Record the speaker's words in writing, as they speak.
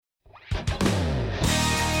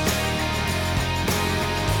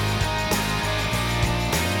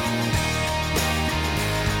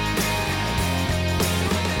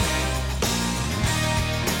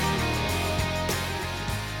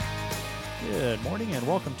Good morning and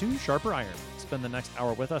welcome to Sharper Iron. Spend the next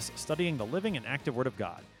hour with us studying the living and active Word of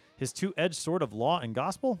God. His two-edged sword of law and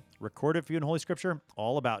gospel, recorded for you in Holy Scripture,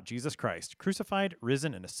 all about Jesus Christ, crucified,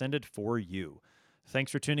 risen, and ascended for you.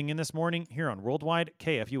 Thanks for tuning in this morning here on Worldwide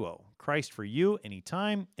KFUO. Christ for you,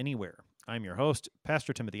 anytime, anywhere. I'm your host,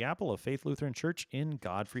 Pastor Timothy Appel of Faith Lutheran Church in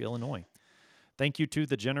Godfrey, Illinois. Thank you to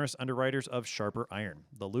the generous underwriters of Sharper Iron,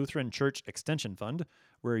 the Lutheran Church Extension Fund,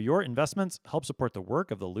 where your investments help support the work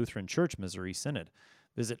of the Lutheran Church Missouri Synod.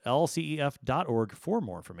 Visit lcef.org for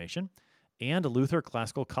more information. And Luther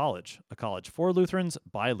Classical College, a college for Lutherans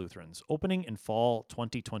by Lutherans, opening in fall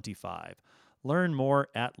 2025. Learn more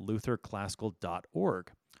at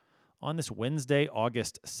lutherclassical.org. On this Wednesday,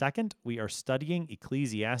 August 2nd, we are studying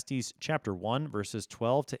Ecclesiastes chapter 1, verses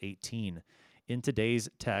 12 to 18. In today's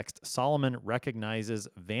text, Solomon recognizes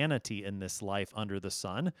vanity in this life under the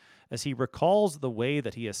sun as he recalls the way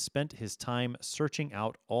that he has spent his time searching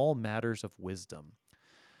out all matters of wisdom.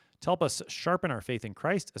 To help us sharpen our faith in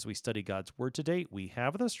Christ as we study God's Word today, we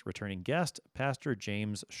have with us returning guest, Pastor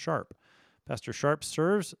James Sharp. Pastor Sharp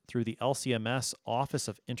serves through the LCMS Office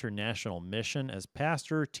of International Mission as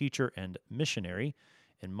pastor, teacher, and missionary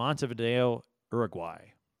in Montevideo,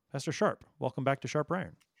 Uruguay. Pastor Sharp, welcome back to Sharp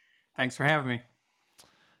Iron. Thanks for having me.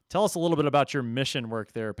 Tell us a little bit about your mission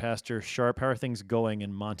work there, Pastor Sharp. How are things going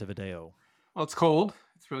in Montevideo? Well, it's cold.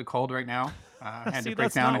 It's really cold right now. See,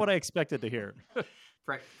 that's not what I expected to hear.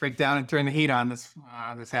 break down and turn the heat on this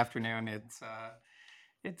afternoon.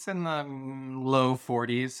 It's in the low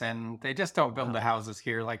 40s, and they just don't build the houses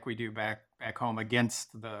here like we do back home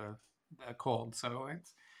against the cold. So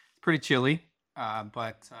it's pretty chilly,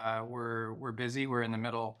 but we're busy. We're in the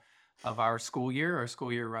middle of our school year. Our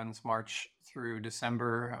school year runs March through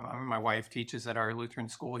December. My wife teaches at our Lutheran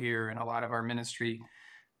school here, and a lot of our ministry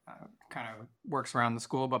kind of works around the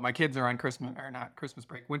school. But my kids are on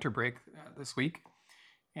winter break this week.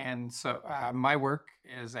 And so my work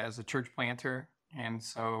is as a church planter, and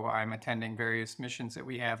so I'm attending various missions that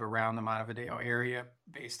we have around the Montevideo area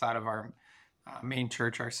based out of our main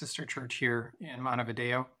church, our sister church here in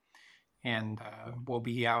Montevideo. And we'll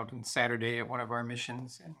be out on Saturday at one of our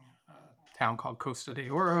missions in a town called Costa de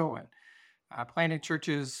Oro, and planting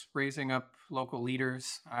churches, raising up local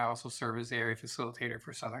leaders. I also serve as the area facilitator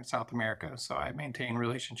for Southern South America, so I maintain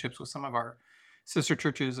relationships with some of our sister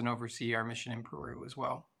churches and oversee our mission in Peru as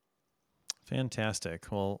well.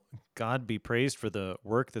 Fantastic. Well, God be praised for the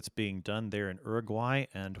work that's being done there in Uruguay,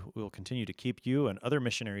 and we'll continue to keep you and other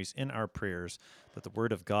missionaries in our prayers that the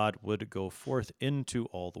word of God would go forth into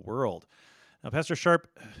all the world. Now, Pastor Sharp,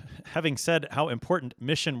 having said how important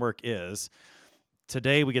mission work is,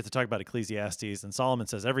 today we get to talk about Ecclesiastes, and Solomon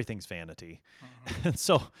says everything's vanity. Mm-hmm. And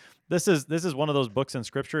so this is one of those books in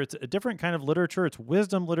Scripture. It's a different kind of literature. It's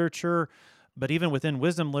wisdom literature, but even within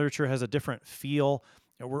wisdom literature has a different feel.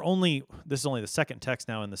 This is only the second text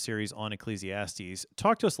now in the series on Ecclesiastes.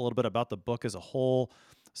 Talk to us a little bit about the book as a whole,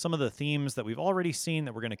 some of the themes that we've already seen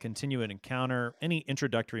that we're going to continue and encounter, any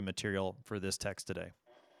introductory material for this text today.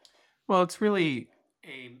 Well, it's really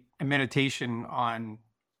a meditation on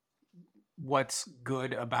what's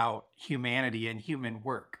good about humanity and human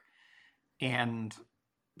work. And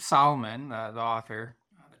Solomon, the author,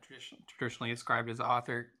 traditionally ascribed as the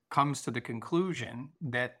author, comes to the conclusion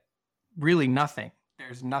that really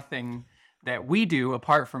there's nothing that we do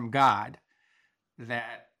apart from God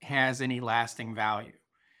that has any lasting value.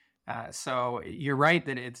 So you're right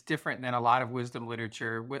that it's different than a lot of wisdom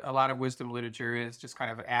literature. A lot of wisdom literature is just kind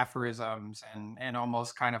of aphorisms and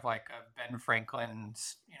almost kind of like a Ben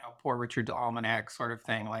Franklin's, Poor Richard's Almanac sort of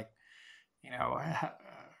thing, like,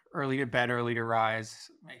 early to bed, early to rise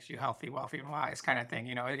makes you healthy, wealthy, and wise kind of thing.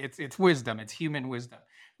 It's wisdom. It's human wisdom.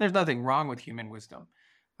 There's nothing wrong with human wisdom.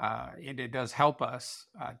 It does help us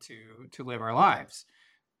to live our lives,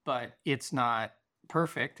 but it's not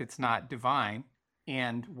perfect. It's not divine.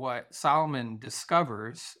 And what Solomon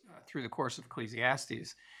discovers through the course of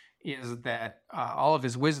Ecclesiastes is that all of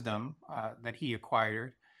his wisdom that he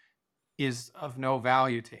acquired is of no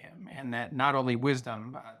value to him, and that not only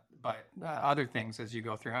wisdom, but other things as you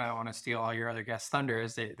go through. I don't want to steal all your other guests' thunder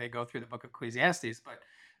as they go through the book of Ecclesiastes,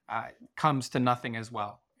 but comes to nothing as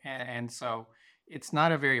well. And so it's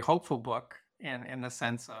not a very hopeful book in the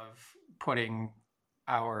sense of putting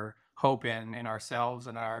our hope in ourselves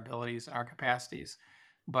and our abilities and our capacities.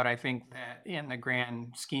 But I think that in the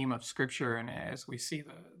grand scheme of Scripture, and as we see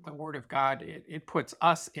the Word of God, it puts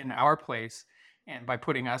us in our place. And by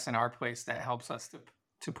putting us in our place, that helps us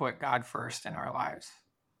to put God first in our lives.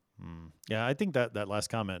 Yeah, I think that last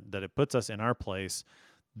comment, that it puts us in our place,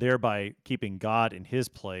 thereby keeping God in his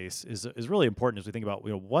place, is really important as we think about,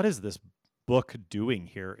 what is this book doing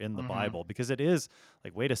here in the Mm-hmm. Bible? Because it is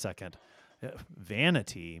like, wait a second,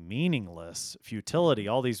 vanity, meaningless, futility,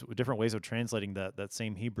 all these different ways of translating that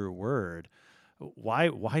same Hebrew word. Why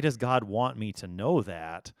does God want me to know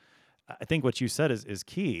that? I think what you said is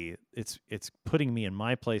key. It's putting me in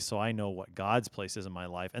my place so I know what God's place is in my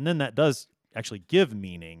life. And then that does actually give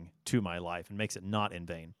meaning to my life and makes it not in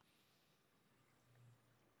vain.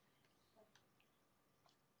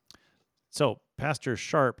 So, Pastor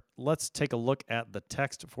Sharp, let's take a look at the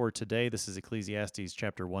text for today. This is Ecclesiastes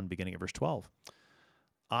chapter 1, beginning at verse 12.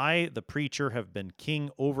 I, the preacher, have been king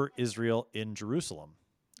over Israel in Jerusalem,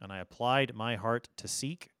 and I applied my heart to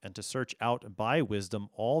seek and to search out by wisdom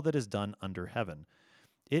all that is done under heaven.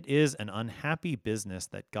 It is an unhappy business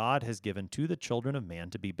that God has given to the children of man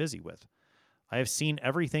to be busy with. I have seen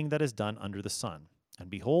everything that is done under the sun, and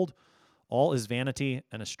behold, all is vanity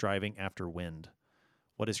and a striving after wind.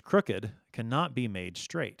 What is crooked cannot be made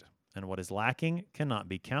straight, and what is lacking cannot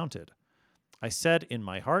be counted. I said in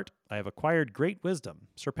my heart, I have acquired great wisdom,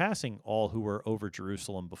 surpassing all who were over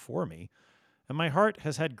Jerusalem before me, and my heart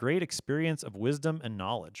has had great experience of wisdom and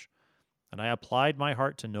knowledge. And I applied my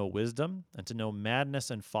heart to know wisdom and to know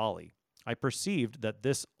madness and folly. I perceived that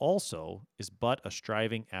this also is but a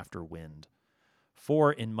striving after wind.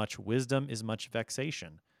 For in much wisdom is much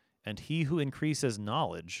vexation, and he who increases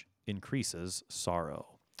knowledge increases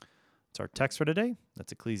sorrow. It's our text for today.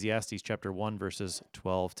 That's Ecclesiastes chapter 1, verses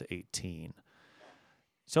 12 to 18.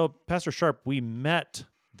 So, Pastor Sharp, we met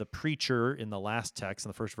the preacher in the last text, in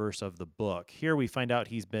the first verse of the book. Here we find out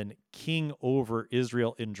he's been king over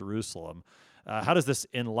Israel in Jerusalem. How does this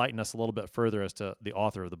enlighten us a little bit further as to the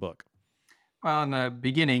author of the book? Well, in the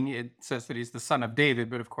beginning, it says that he's the son of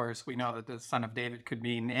David, but of course, we know that the son of David could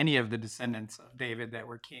mean any of the descendants of David that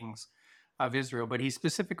were kings of Israel. But he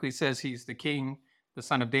specifically says he's the king, the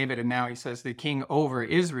son of David, and now he says the king over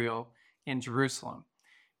Israel in Jerusalem.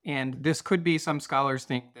 And this could be, some scholars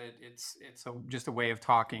think that it's just a way of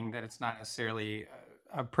talking, that it's not necessarily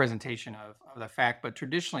a presentation of the fact. But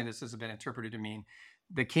traditionally, this has been interpreted to mean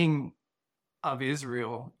the king of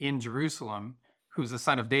Israel in Jerusalem, who's the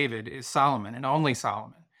son of David, is Solomon, and only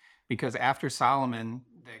Solomon. Because after Solomon,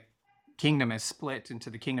 the kingdom is split into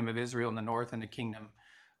the kingdom of Israel in the north and the kingdom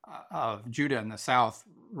of Judah in the south,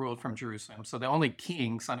 ruled from Jerusalem. So the only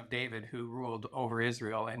king, son of David, who ruled over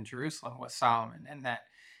Israel and Jerusalem was Solomon. And that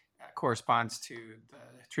corresponds to the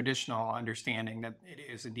traditional understanding that it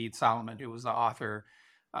is indeed Solomon who was the author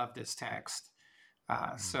of this text.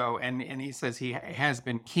 And he says he has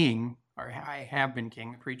been king, or I have been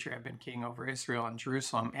king, the preacher have been king over Israel and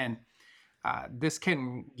Jerusalem. And this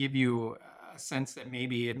can give you a sense that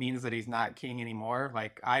maybe it means that he's not king anymore.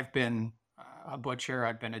 Like, I've been a butcher,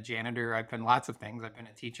 I've been a janitor, I've been lots of things, I've been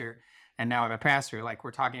a teacher, and now I'm a pastor. Like,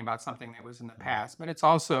 we're talking about something that was in the past, but it's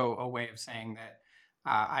also a way of saying that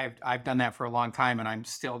I've done that for a long time, and I'm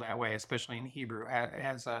still that way, especially in Hebrew,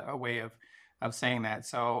 as a way of saying that.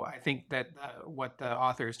 So I think that what the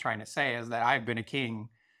author is trying to say is that I've been a king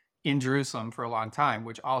in Jerusalem for a long time,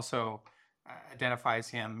 which also identifies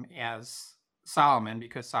him as Solomon,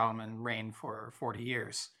 because Solomon reigned for 40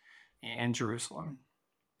 years in Jerusalem.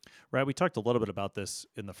 Right, we talked a little bit about this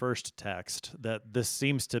in the first text, that this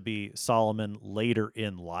seems to be Solomon later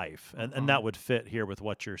in life. And that would fit here with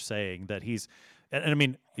what you're saying, that he's, and I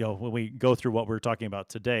mean, when we go through what we're talking about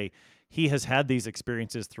today, he has had these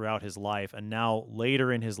experiences throughout his life, and now later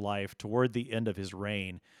in his life, toward the end of his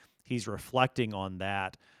reign, he's reflecting on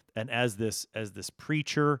that. And as this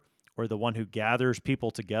preacher, or the one who gathers people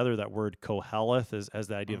together, that word koheleth as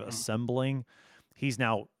the idea of assembling, he's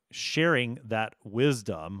now sharing that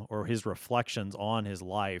wisdom or his reflections on his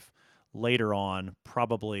life later on,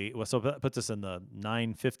 probably. So that puts us in the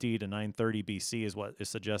 950 to 930 BC is what is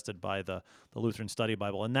suggested by the Lutheran Study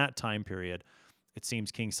Bible. In that time period, it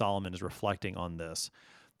seems King Solomon is reflecting on this.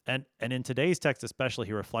 And in today's text especially,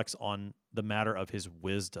 he reflects on the matter of his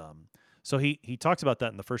wisdom. So he talks about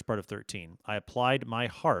that in the first part of 13. I applied my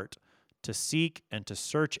heart to seek and to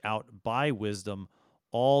search out by wisdom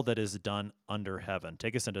all that is done under heaven.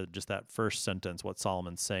 Take us into just that first sentence, what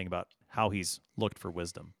Solomon's saying about how he's looked for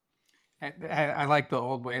wisdom. I like the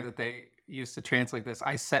old way that they used to translate this.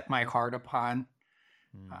 I set my heart upon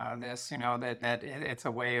this, that it's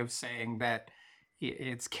a way of saying that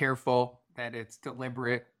it's careful, that it's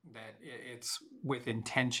deliberate, that it's with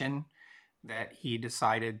intention, that he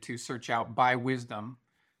decided to search out by wisdom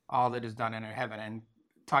all that is done under heaven. And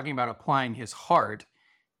talking about applying his heart,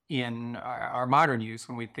 in our modern use,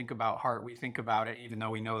 when we think about heart, we think about it, even though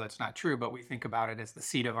we know that's not true, but we think about it as the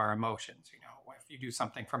seat of our emotions. If you do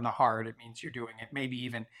something from the heart, it means you're doing it maybe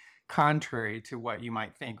even contrary to what you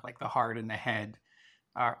might think, like the heart and the head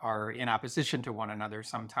are in opposition to one another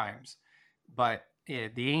sometimes. But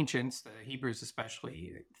the ancients, the Hebrews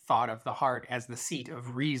especially, thought of the heart as the seat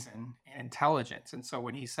of reason and intelligence. And so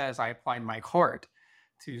when he says, I applied my heart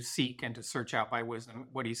to seek and to search out my wisdom,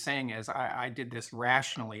 what he's saying is, I did this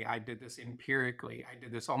rationally, I did this empirically, I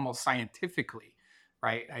did this almost scientifically,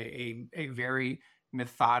 right? A very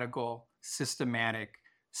methodical, systematic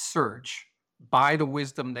search by the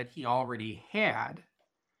wisdom that he already had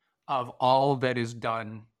of all that is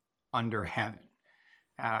done under heaven.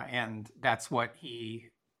 And that's what he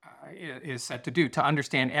is set to do, to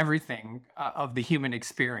understand everything of the human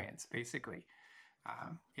experience, basically.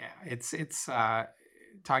 Yeah, it's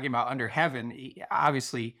talking about under heaven.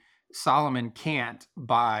 Obviously, Solomon can't,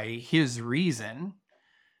 by his reason,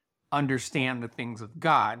 understand the things of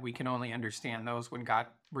God. We can only understand those when God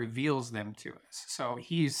reveals them to us. So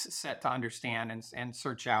he's set to understand and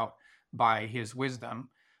search out by his wisdom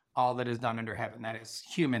all that is done under heaven. That is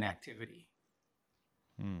human activity.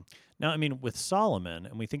 Now, I mean, with Solomon,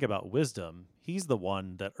 and we think about wisdom, he's the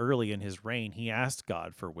one that early in his reign, he asked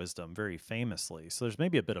God for wisdom very famously. So there's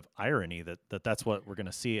maybe a bit of irony that's what we're going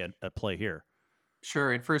to see at play here.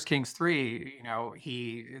 Sure. In 1 Kings 3,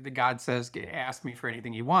 the God says, ask me for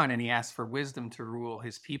anything you want. And he asks for wisdom to rule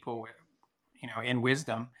his people, in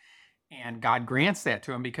wisdom. And God grants that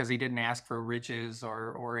to him because he didn't ask for riches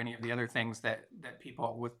or any of the other things that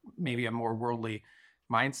people with maybe a more worldly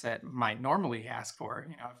mindset might normally ask for.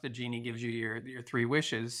 If the genie gives you your three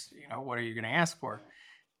wishes, what are you going to ask for?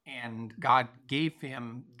 And God gave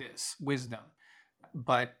him this wisdom,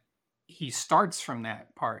 but he starts from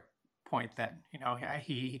that point that,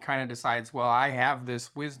 he kind of decides, well, I have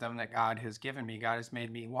this wisdom that God has given me. God has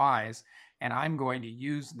made me wise, and I'm going to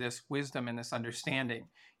use this wisdom and this understanding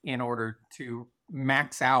in order to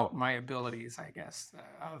max out my abilities, I guess,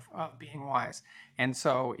 of being wise. And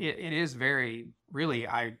so it is really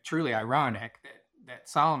truly ironic that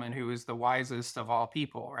Solomon, who is the wisest of all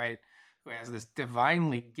people, right, who has this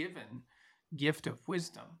divinely given gift of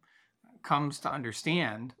wisdom, comes to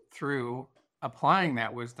understand through applying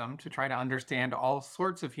that wisdom to try to understand all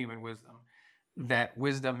sorts of human wisdom, that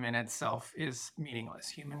wisdom in itself is meaningless.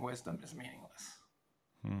 Human wisdom is meaningless.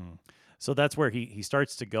 So that's where he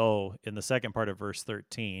starts to go in the second part of verse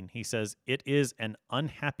 13. He says, it is an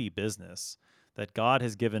unhappy business that God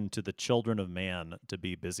has given to the children of man to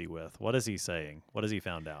be busy with. What is he saying? What has he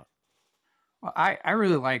found out? Well, I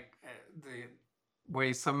really like the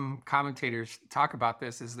way some commentators talk about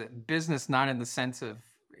this, is that business, not in the sense of,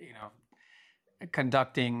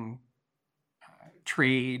 conducting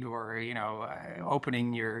trade or,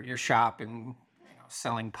 opening your shop and,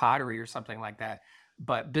 selling pottery or something like that,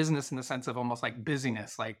 but business in the sense of almost like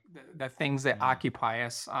busyness, like the things that occupy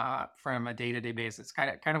us from a day-to-day basis,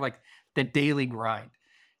 kind of like the daily grind.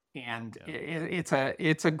 And it's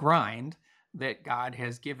a grind that God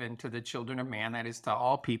has given to the children of man, that is to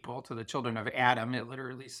all people, to the children of Adam, it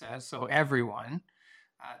literally says, so everyone,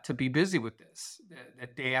 to be busy with this, the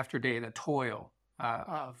day after day, the toil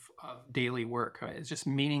of daily work. It's just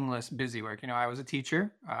meaningless, busy work. I was a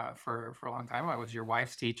teacher for a long time. I was your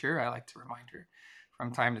wife's teacher. I like to remind her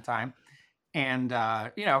from time to time. And,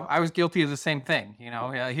 I was guilty of the same thing.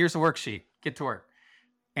 Here's a worksheet, get to work.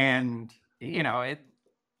 And,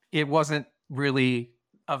 it wasn't really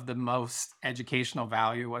of the most educational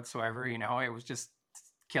value whatsoever. It was just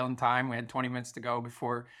killing time. We had 20 minutes to go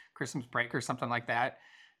before Christmas break or something like that.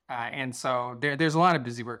 And so there's a lot of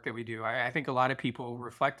busy work that we do. I think a lot of people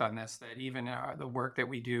reflect on this, that even the work that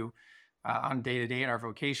we do on day to day in our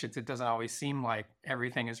vocations, it doesn't always seem like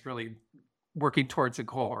everything is really working towards a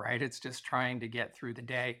goal, right? It's just trying to get through the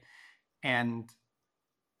day. And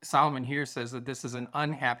Solomon here says that this is an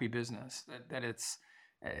unhappy business, that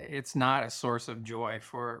it's not a source of joy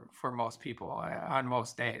for most people on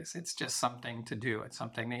most days. It's just something to do. It's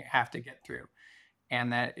something they have to get through.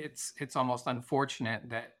 And that it's almost unfortunate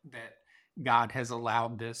that God has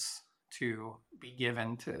allowed this to be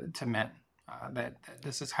given to men, that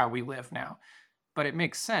this is how we live now. But it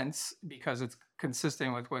makes sense because it's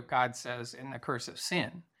consistent with what God says in the curse of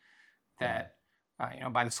sin, that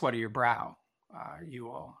by the sweat of your brow you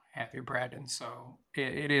will have your bread. And so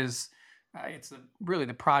it's really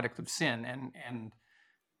the product of sin. And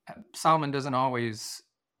Solomon doesn't always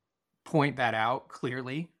point that out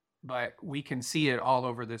clearly, but we can see it all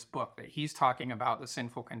over this book, that he's talking about the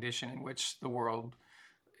sinful condition in which the world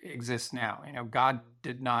exists now. God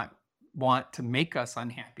did not want to make us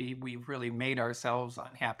unhappy. We've really made ourselves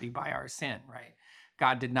unhappy by our sin, right?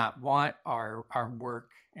 God did not want our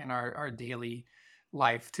work and our daily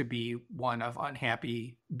life to be one of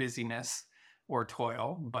unhappy busyness or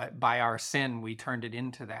toil, but by our sin we turned it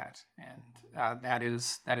into that, and that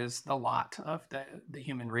is the lot of the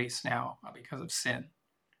human race now because of sin.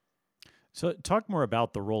 So talk more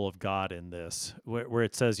about the role of God in this, where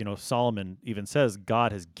it says, Solomon even says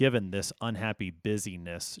God has given this unhappy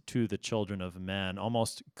busyness to the children of men.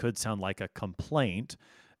 Almost could sound like a complaint.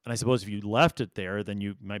 And I suppose if you left it there, then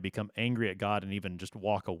you might become angry at God and even just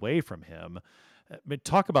walk away from him. But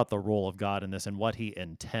talk about the role of God in this and what he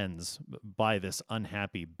intends by this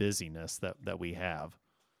unhappy busyness that we have.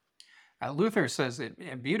 Luther says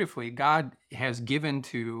it beautifully. God has given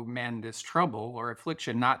to men this trouble or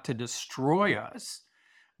affliction not to destroy us,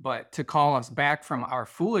 but to call us back from our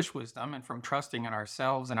foolish wisdom and from trusting in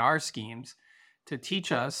ourselves and our schemes, to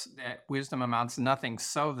teach us that wisdom amounts to nothing,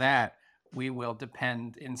 so that we will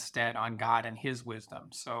depend instead on God and his wisdom.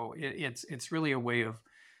 So it's really a way of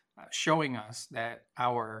showing us that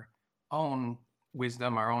our own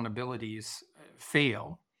wisdom, our own abilities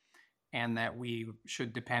fail, and that we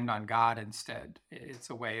should depend on God instead. It's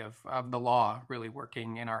a way of the law really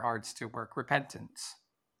working in our hearts to work repentance.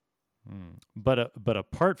 But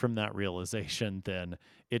apart from that realization, then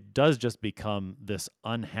it does just become this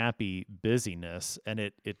unhappy busyness, and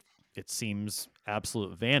it seems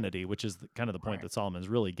absolute vanity, which is kind of the point Right. that Solomon's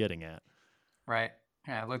really getting at. Right.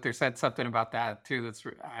 Yeah, Luther said something about that too. That's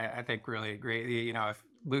I think really great. If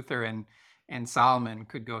Luther and Solomon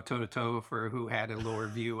could go toe to toe for who had a lower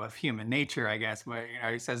view of human nature, I guess. But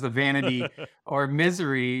he says the vanity or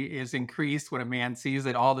misery is increased when a man sees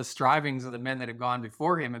that all the strivings of the men that have gone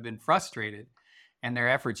before him have been frustrated, and their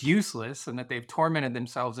efforts useless, and that they've tormented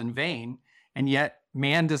themselves in vain. And yet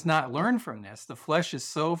man does not learn from this. The flesh is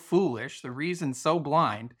so foolish, the reason so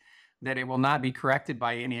blind, that it will not be corrected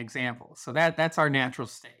by any example. So that's our natural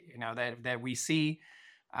state, that we see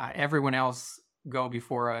everyone else go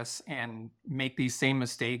before us and make these same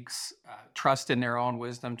mistakes, trust in their own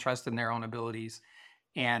wisdom, trust in their own abilities,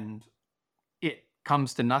 and it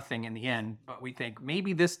comes to nothing in the end. But we think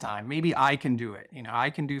maybe this time, maybe I can do it. I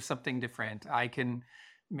can do something different. I can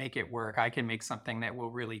make it work. I can make something that will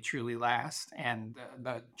really truly last. And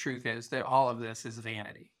the truth is that all of this is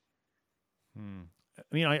vanity. Hmm.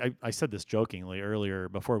 I mean, I said this jokingly earlier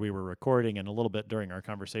before we were recording, and a little bit during our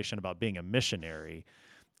conversation about being a missionary,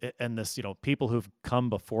 and this, people who've come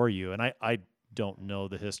before you. And I don't know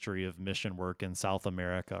the history of mission work in South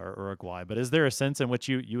America or Uruguay, but is there a sense in which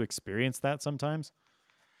you experience that sometimes?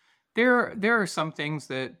 There are some things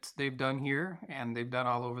that they've done here and they've done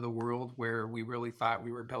all over the world where we really thought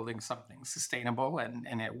we were building something sustainable,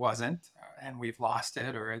 and it wasn't, and we've lost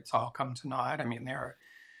it, or it's all come to naught. I mean, there are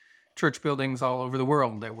church buildings all over the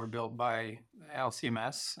world that were built by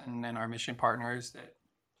LCMS and our mission partners that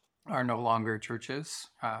are no longer churches.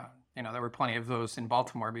 There were plenty of those in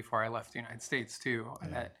Baltimore before I left the United States too, Yeah.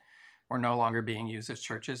 that were no longer being used as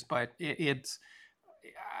churches. But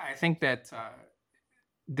I think that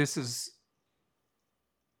this is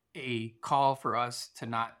a call for us to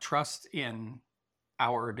not trust in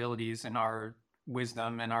our abilities and our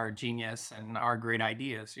wisdom and our genius and our great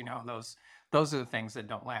ideas. Those are the things that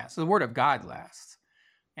don't last. So the word of God lasts,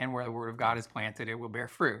 and where the word of God is planted, it will bear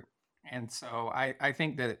fruit. And so I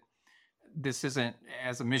think that this isn't,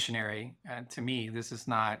 as a missionary, to me, this is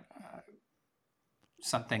not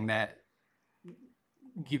something that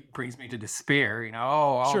brings me to despair.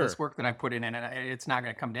 All Sure. this work that I put in, and it's not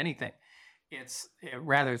going to come to anything. It's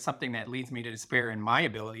rather something that leads me to despair in my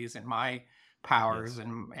abilities and my powers, Yes.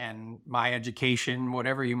 and my education,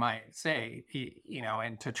 whatever you might say,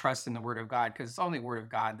 and to trust in the word of God, because it's only the word of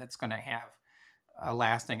God that's going to have a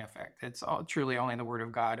lasting effect. It's truly only the word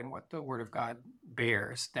of God and what the word of God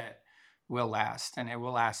bears that will last, and it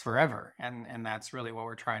will last forever. And that's really what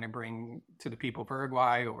we're trying to bring to the people of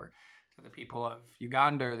Uruguay, or to the people of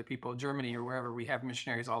Uganda, or the people of Germany, or wherever we have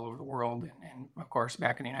missionaries all over the world, and of course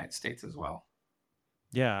back in the United States as well.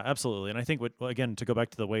 Yeah, absolutely. And I think again, to go back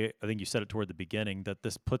to the way I think you said it toward the beginning, that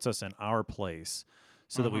this puts us in our place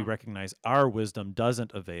so that we Mm-hmm. recognize our wisdom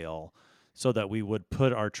doesn't avail, so that we would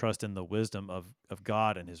put our trust in the wisdom of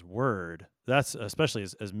God and his word. That's especially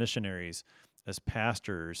as missionaries, as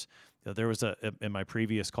pastors. There was in my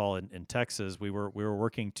previous call in Texas, we were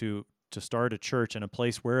working to start a church in a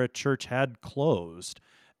place where a church had closed.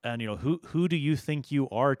 And who do you think you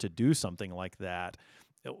are to do something like that?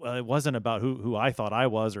 It wasn't about who I thought I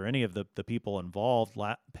was or any of the people involved,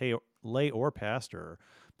 lay or pastor,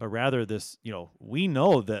 but rather this, we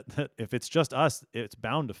know that if it's just us, it's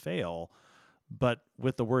bound to fail. But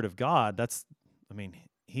with the word of God, I mean,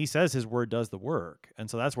 he says his word does the work. And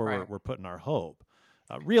so that's where Right. we're putting our hope.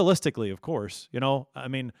 Realistically, of course, I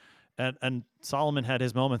mean, and Solomon had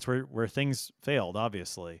his moments where things failed,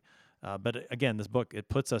 obviously. But again, this book, it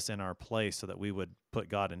puts us in our place so that we would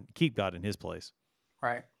keep God in his place.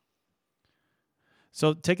 Right.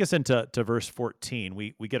 So take us into verse 14.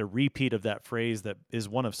 We get a repeat of that phrase that is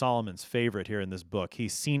one of Solomon's favorite here in this book.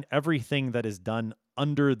 He's seen everything that is done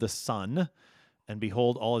under the sun, and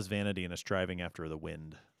behold, all is vanity and a striving after the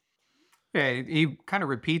wind. Yeah, he kind of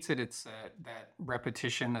repeats it. It's that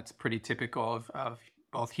repetition that's pretty typical of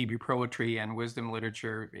both Hebrew poetry and wisdom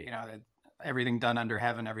literature. That everything done under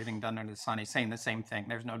heaven, everything done under the sun. He's saying the same thing.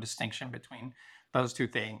 There's no distinction between those two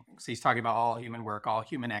things. He's talking about all human work, all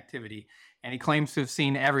human activity, and he claims to have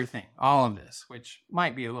seen everything, all of this, which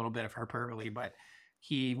might be a little bit of hyperbole, but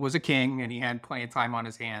he was a king and he had plenty of time on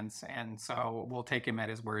his hands, and so we'll take him at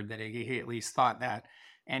his word that he at least thought that.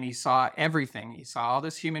 And he saw everything. He saw all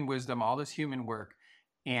this human wisdom, all this human work,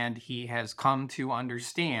 and he has come to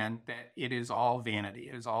understand that it is all vanity.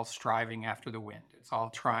 It is all striving after the wind. It's all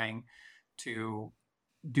trying to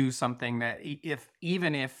do something that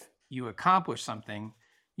even if you accomplish something,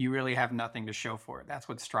 you really have nothing to show for it. That's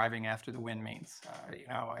what striving after the wind means.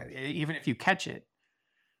 Even if you catch it,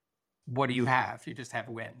 what do you have? You just have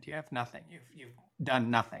wind. You have nothing. You've done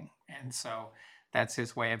nothing. And so that's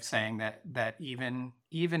his way of saying that even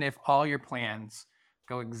if all your plans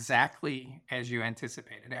go exactly as you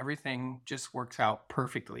anticipated, everything just works out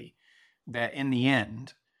perfectly, that in the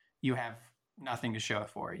end, you have nothing to show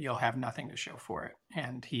for it. You'll have nothing to show for it.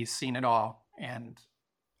 And he's seen it all, and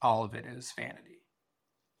all of it is vanity.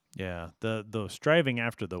 Yeah, the striving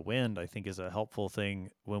after the wind, I think, is a helpful thing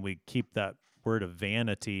when we keep that word of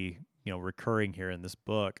vanity, recurring here in this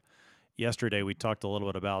book. Yesterday, we talked a little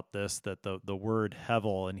bit about this, that the word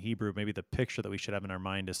hevel in Hebrew, maybe the picture that we should have in our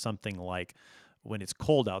mind is something like when it's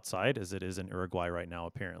cold outside, as it is in Uruguay right now,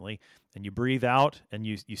 apparently, and you breathe out and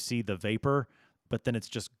you see the vapor, but then it's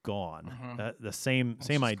just gone. Mm-hmm. The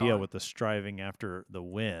same idea with the striving after the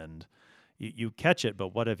wind. You catch it,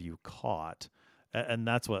 but what have you caught? And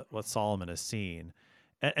that's what Solomon has seen.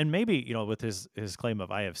 And maybe, with his claim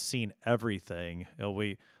of, I have seen everything,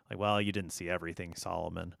 you didn't see everything,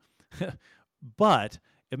 Solomon. But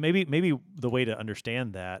maybe the way to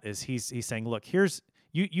understand that is he's saying, look, here's,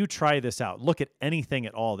 you try this out. Look at anything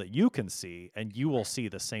at all that you can see, and you will see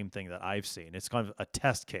the same thing that I've seen. It's kind of a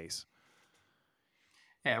test case.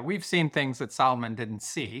 Yeah, we've seen things that Solomon didn't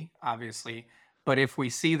see, obviously, but if we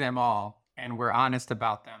see them all and we're honest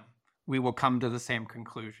about them, we will come to the same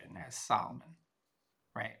conclusion as Solomon,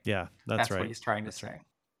 right? Yeah, that's right. What he's trying to say. Right.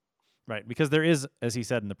 Right, because there is, as he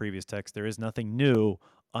said in the previous text, there is nothing new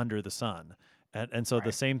under the sun. And so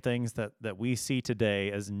the same things that we see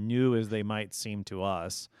today, as new as they might seem to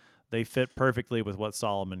us, they fit perfectly with what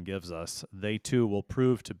Solomon gives us. They too will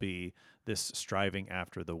prove to be this striving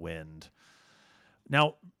after the wind.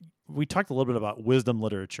 Now, we talked a little bit about wisdom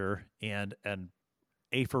literature and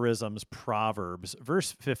aphorisms, proverbs.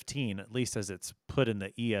 Verse 15, at least as it's put in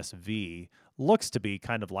the ESV, looks to be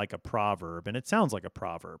kind of like a proverb, and it sounds like a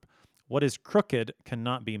proverb. What is crooked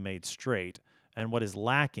cannot be made straight, and what is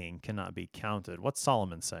lacking cannot be counted. What's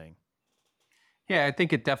Solomon saying? Yeah, I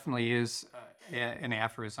think it definitely is an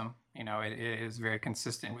aphorism. It is very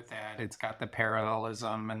consistent with that. It's got the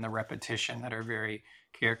parallelism and the repetition that are very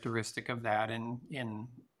characteristic of that in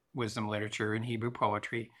wisdom literature and Hebrew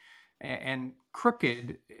poetry. And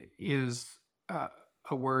crooked is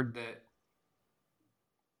a word that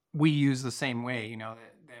we use the same way,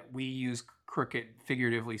 that we use crooked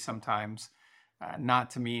figuratively sometimes, not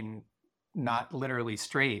to mean not literally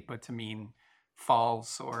straight, but to mean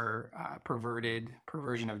false or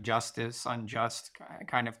perversion of justice, unjust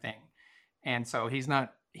kind of thing. And so he's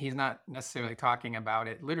not necessarily talking about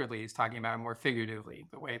it literally. He's talking about it more figuratively,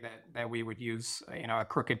 the way that we would use, a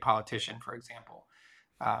crooked politician, for example.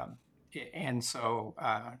 And so,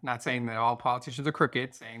 not saying that all politicians are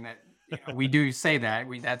crooked, saying that we do say that.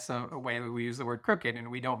 That's a way that we use the word crooked,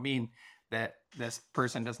 and we don't mean that this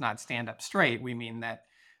person does not stand up straight. We mean that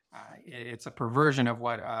it's a perversion of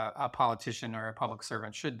what a politician or a public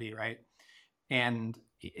servant should be, right? And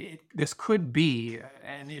this could be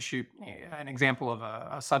an issue, an example of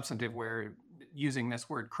a substantive where using this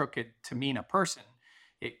word crooked to mean a person,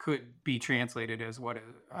 it could be translated as what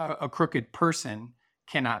a crooked person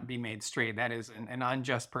cannot be made straight. That is, an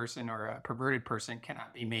unjust person or a perverted person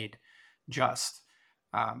cannot be made just.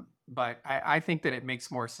 But I think that it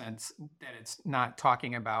makes more sense that it's not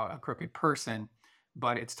talking about a crooked person,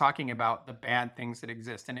 but it's talking about the bad things that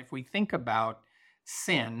exist. And if we think about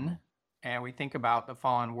sin and we think about the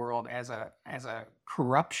fallen world as a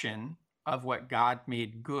corruption of what God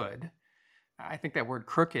made good, I think that word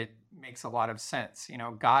crooked makes a lot of sense.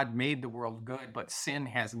 God made the world good, but sin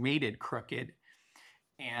has made it crooked.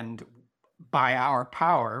 And by our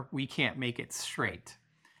power, we can't make it straight.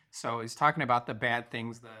 So he's talking about the bad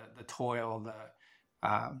things, the toil,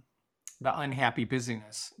 the unhappy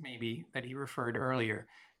busyness, maybe that he referred earlier.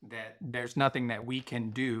 That there's nothing that we can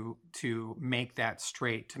do to make that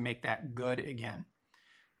straight, to make that good again,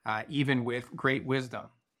 even with great wisdom.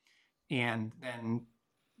 And then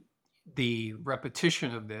the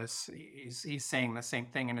repetition of this, he's saying the same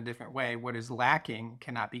thing in a different way. What is lacking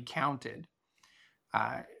cannot be counted.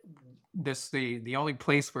 The only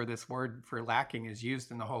place where this word for lacking is used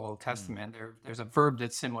in the whole Old Testament. There's a verb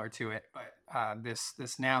that's similar to it, but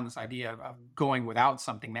this noun, this idea of going without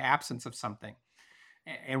something, the absence of something,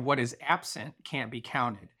 and what is absent can't be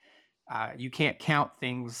counted. You can't count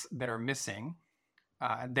things that are missing,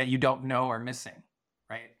 that you don't know are missing,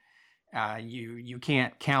 right? You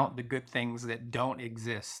can't count the good things that don't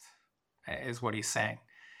exist, is what he's saying.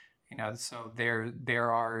 So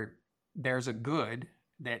there's a good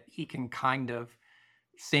that he can kind of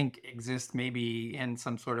think exists maybe in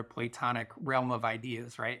some sort of Platonic realm of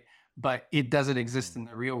ideas, right? But it doesn't exist in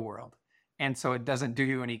the real world. And so it doesn't do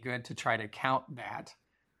you any good to try to count that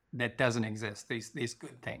doesn't exist, these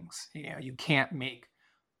good things. You can't make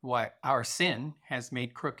what our sin has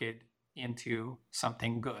made crooked into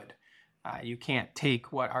something good. You can't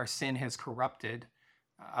take what our sin has corrupted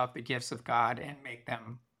of the gifts of God and make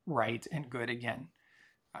them right and good again.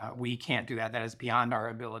 We can't do that. That is beyond our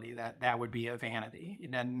ability. That would be a vanity.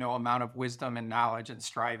 And then no amount of wisdom and knowledge and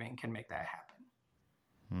striving can make that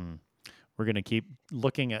happen. We're going to keep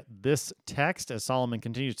looking at this text as Solomon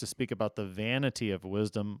continues to speak about the vanity of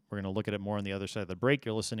wisdom. We're going to look at it more on the other side of the break.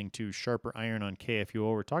 You're listening to Sharper Iron on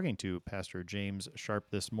KFUO. We're talking to Pastor James Sharp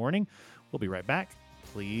this morning. We'll be right back.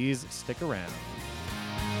 Please stick around.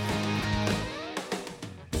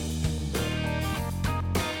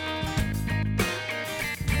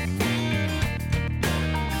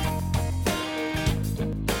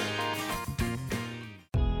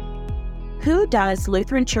 Who does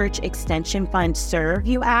Lutheran Church Extension Fund serve,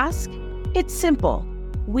 you ask? It's simple.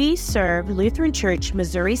 We serve Lutheran Church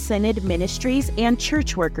Missouri Synod ministries and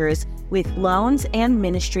church workers with loans and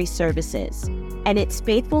ministry services. And it's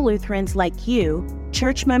faithful Lutherans like you,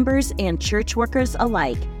 church members and church workers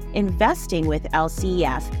alike, investing with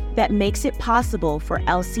LCEF that makes it possible for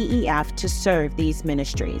LCEF to serve these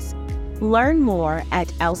ministries. Learn more at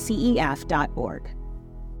lcef.org.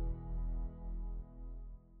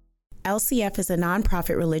 LCF is a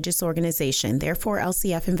nonprofit religious organization. Therefore,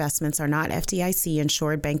 LCF investments are not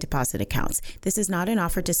FDIC-insured bank deposit accounts. This is not an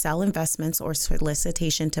offer to sell investments or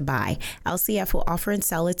solicitation to buy. LCF will offer and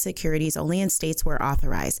sell its securities only in states where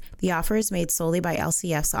authorized. The offer is made solely by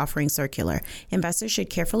LCF's offering circular. Investors should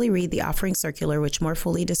carefully read the offering circular, which more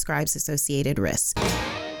fully describes associated risks.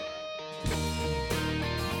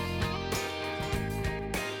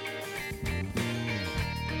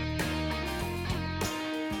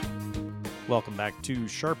 Welcome back to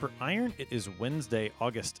Sharper Iron. It is Wednesday,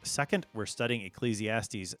 August 2nd. We're studying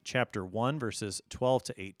Ecclesiastes chapter 1, verses 12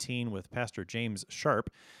 to 18 with Pastor James Sharp.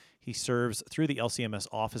 He serves through the LCMS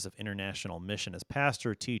Office of International Mission as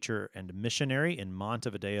pastor, teacher, and missionary in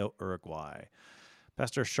Montevideo, Uruguay.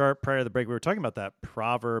 Pastor Sharp, prior to the break, we were talking about that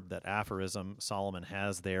proverb, that aphorism Solomon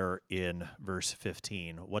has there in verse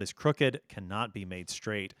 15. What is crooked cannot be made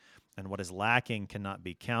straight, and what is lacking cannot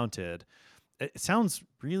be counted. It sounds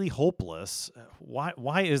really hopeless.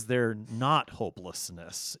 Why is there not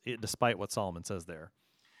hopelessness, despite what Solomon says there?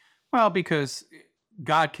 Well, because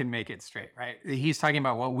God can make it straight, right? He's talking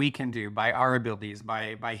about what we can do by our abilities,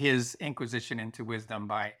 by his inquisition into wisdom,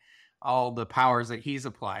 by all the powers that he's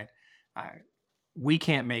applied. We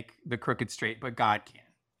can't make the crooked straight, but God can.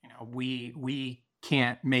 We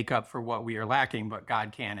can't make up for what we are lacking, but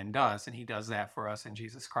God can and does, and he does that for us in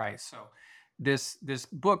Jesus Christ. So this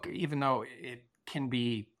book, even though it can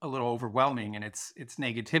be a little overwhelming in its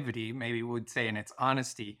negativity, maybe we would say in its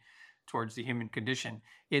honesty towards the human condition,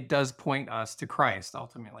 it does point us to Christ.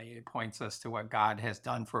 Ultimately, it points us to what God has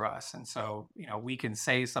done for us. And so, we can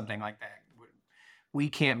say something like that. We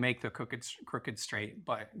can't make the crooked straight,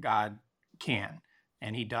 but God can,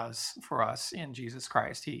 and he does for us in Jesus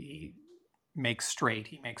Christ. He makes straight,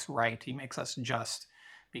 he makes right, he makes us just,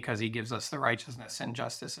 because he gives us the righteousness and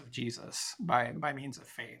justice of Jesus by means of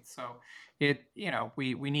faith. So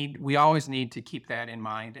we always need to keep that in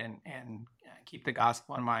mind and keep the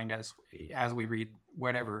gospel in mind as we read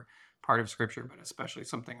whatever part of scripture, but especially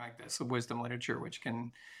something like this, the wisdom literature, which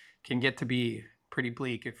can get to be pretty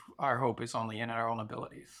bleak if our hope is only in our own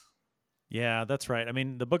abilities. Yeah, that's right. I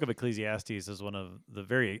mean, the book of Ecclesiastes is one of the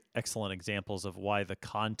very excellent examples of why the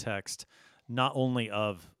context, not only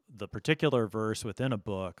of the particular verse within a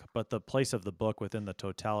book, but the place of the book within the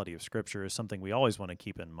totality of Scripture is something we always want to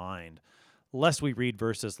keep in mind, lest we read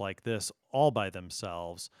verses like this all by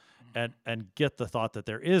themselves and get the thought that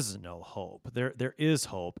there is no hope. There is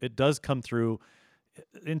hope. It does come through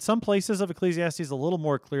in some places of Ecclesiastes a little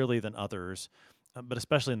more clearly than others, but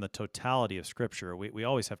especially in the totality of Scripture, we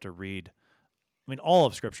always have to read, I mean, all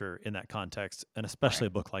of Scripture in that context, and especially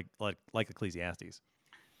a book like Ecclesiastes.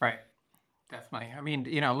 Right. Definitely. I mean,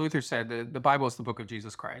 Luther said the Bible is the book of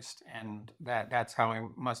Jesus Christ, and that's how we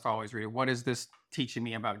must always read it. What is this teaching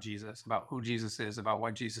me about Jesus, about who Jesus is, about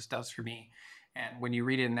what Jesus does for me? And when you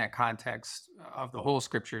read it in that context of the whole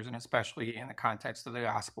Scriptures, and especially in the context of the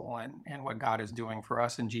gospel and what God is doing for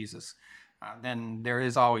us in Jesus, then there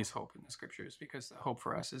is always hope in the Scriptures, because the hope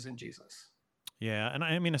for us is in Jesus. Yeah, and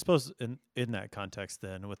I mean, I suppose in that context,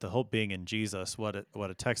 then, with the hope being in Jesus, what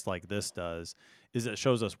a text like this does is it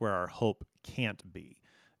shows us where our hope can't be.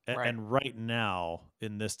 Right. And right now,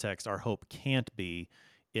 in this text, our hope can't be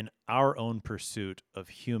in our own pursuit of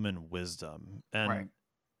human wisdom. Right.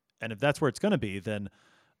 And if that's where it's going to be, then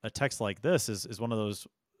a text like this is one of those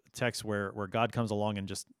texts where God comes along and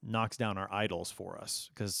just knocks down our idols for us,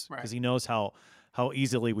 because he knows how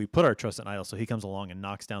easily we put our trust in idols. So he comes along and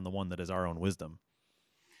knocks down the one that is our own wisdom.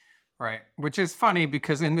 Right. Which is funny,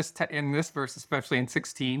 because in this verse, especially in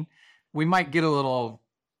 16, we might get a little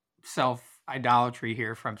self-idolatry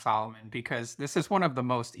here from Solomon, because this is one of the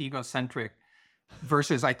most egocentric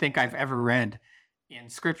verses I think I've ever read in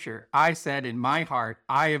Scripture. I said, in my heart,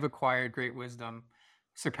 I have acquired great wisdom,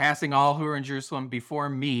 surpassing all who are in Jerusalem before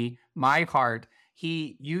me, my heart.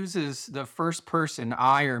 He uses the first person,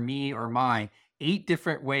 I or me or my, 8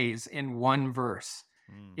 different ways in one verse.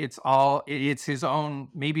 It's his own,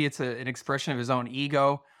 maybe it's an expression of his own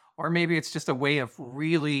ego, or maybe it's just a way of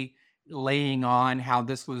really laying on how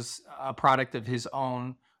this was a product of his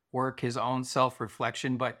own work, his own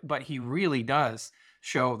self-reflection. But he really does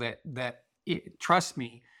show that trust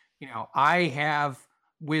me, I have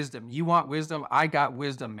wisdom. You want wisdom? I got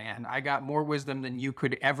wisdom, man. I got more wisdom than you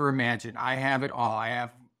could ever imagine. I have it all. I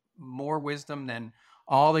have more wisdom than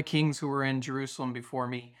all the kings who were in Jerusalem before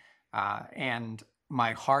me. And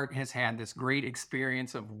my heart has had this great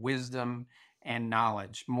experience of wisdom and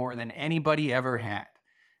knowledge, more than anybody ever had.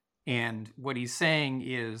 And what he's saying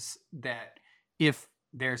is that if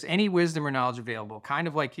there's any wisdom or knowledge available, kind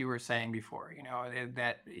of like you were saying before,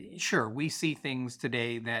 that sure, we see things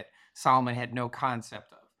today that Solomon had no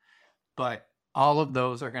concept of, but all of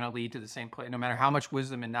those are going to lead to the same place. No matter how much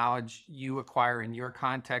wisdom and knowledge you acquire in your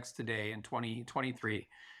context today in 2023,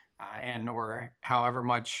 or however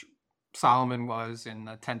much Solomon was in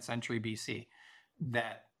the 10th century BC,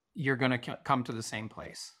 that you're going to come to the same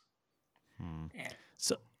place.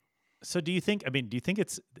 So do you think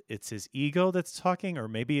it's his ego that's talking, or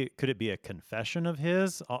maybe could it be a confession of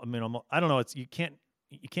his? I mean, I don't know. You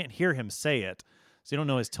can't hear him say it, so you don't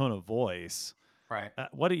know his tone of voice. Right.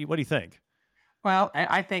 What do you think? Well,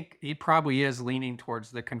 I think he probably is leaning towards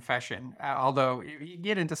the confession. Although you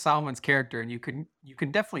get into Solomon's character, and you can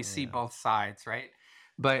definitely see both sides, right?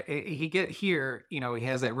 But he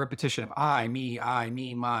has that repetition of I, me,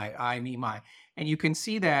 my, I, me, my. And you can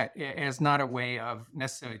see that as not a way of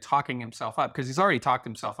necessarily talking himself up, because he's already talked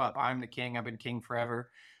himself up. I'm the king. I've been king forever.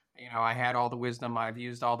 I had all the wisdom. I've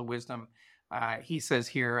used all the wisdom. He says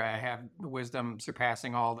here, I have the wisdom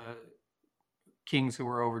surpassing all the kings who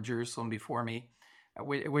were over Jerusalem before me,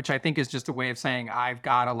 which I think is just a way of saying I've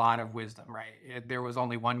got a lot of wisdom, right? There was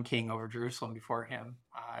only one king over Jerusalem before him,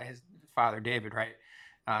 his father David, right?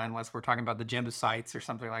 Unless we're talking about the Jebusites or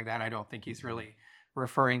something like that. I don't think he's really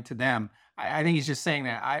referring to them. I think he's just saying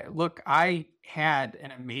that I had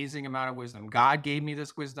an amazing amount of wisdom. God gave me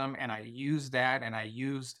this wisdom, and I used that, and I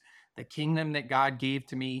used the kingdom that God gave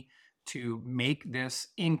to me to make this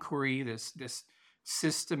inquiry, this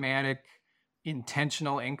systematic,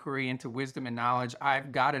 intentional inquiry into wisdom and knowledge.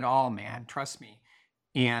 I've got it all, man. Trust me.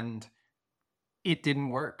 And it didn't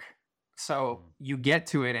work. So you get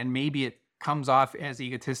to it, and maybe it comes off as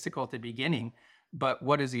egotistical at the beginning, but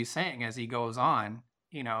what is he saying as he goes on?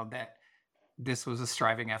 That this was a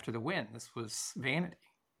striving after the wind. This was vanity.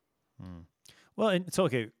 Well, and it's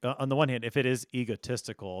okay. On the one hand, if it is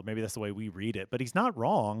egotistical, maybe that's the way we read it, but he's not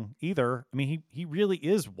wrong either. I mean, he really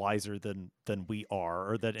is wiser than we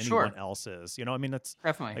are, or that anyone else is. I mean, that's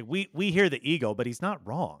definitely, like we hear the ego, but he's not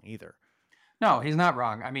wrong either. No, he's not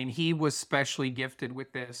wrong. I mean, he was specially gifted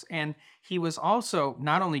with this, and he was also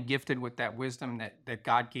not only gifted with that wisdom that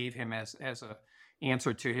God gave him as a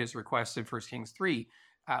answer to his request in 1 Kings 3,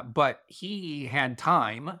 but he had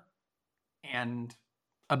time and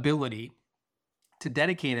ability to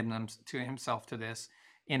dedicate himself to this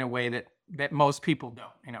in a way that most people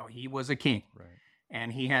don't. He was a king, Right.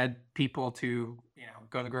 and he had people to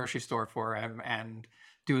go to the grocery store for him and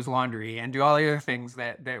do his laundry and do all the other things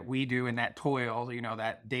that we do in that toil,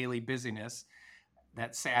 that daily busyness,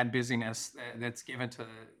 that sad busyness that's given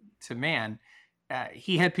to man.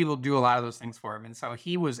 He had people do a lot of those things for him, and so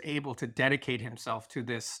he was able to dedicate himself to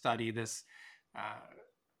this study, this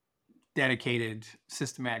dedicated,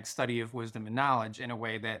 systematic study of wisdom and knowledge in a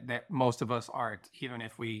way that most of us aren't, even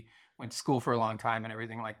if we went to school for a long time and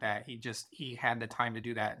everything like that. He had the time to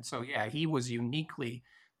do that, and so he was uniquely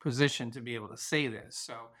positioned to be able to say this.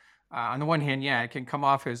 So on the one hand, it can come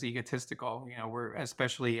off as egotistical. We're,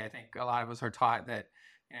 especially, I think a lot of us are taught that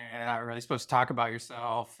you're not really supposed to talk about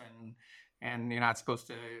yourself, and you're not supposed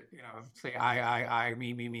to say I,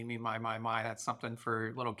 me, my. That's something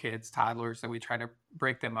for little kids, toddlers, that we try to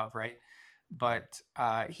break them of, right? But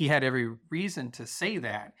he had every reason to say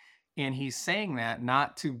that, and he's saying that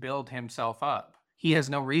not to build himself up. He has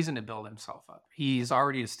no reason to build himself up. He's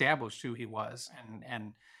already established who he was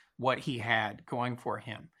and what he had going for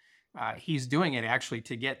him. He's doing it actually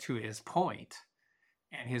to get to his point.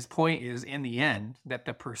 And his point is, in the end, that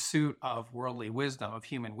the pursuit of worldly wisdom, of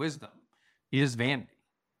human wisdom, is vanity.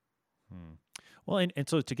 Well, and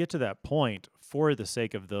so to get to that point, for the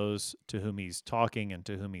sake of those to whom he's talking and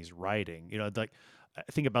to whom he's writing, like, I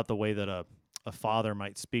think about the way that a father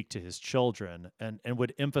might speak to his children and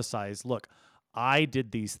would emphasize, look, I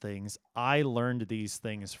did these things, I learned these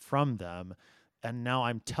things from them, and now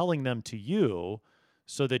I'm telling them to you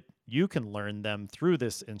so that you can learn them through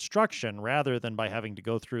this instruction rather than by having to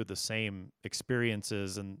go through the same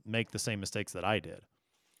experiences and make the same mistakes that I did.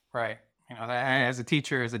 Right. As a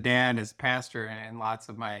teacher, as a dad, as a pastor, and lots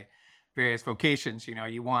of my various vocations,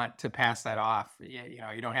 you want to pass that off.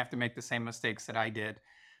 You don't have to make the same mistakes that I did.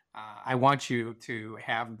 I want you to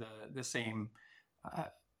have the same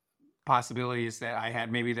possibilities that I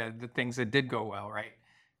had, maybe the things that did go well, right?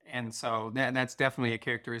 And so that's definitely a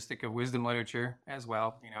characteristic of wisdom literature as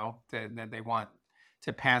well, that they want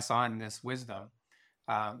to pass on this wisdom.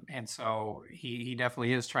 And so he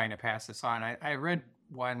definitely is trying to pass this on. I read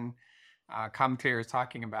one commentator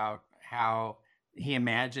talking about how he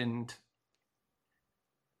imagined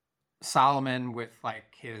Solomon with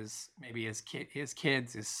like his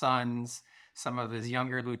kids, his sons, some of his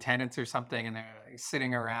younger lieutenants or something, and they're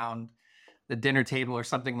sitting around the dinner table or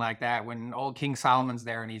something like that when old King Solomon's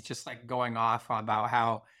there, and he's just like going off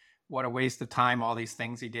about what a waste of time all these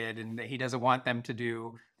things he did, and that he doesn't want them to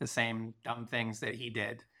do the same dumb things that he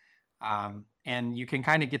did. And you can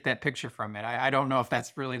kind of get that picture from it. I don't know if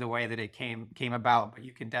that's really the way that it came about, but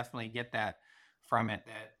you can definitely get that from it,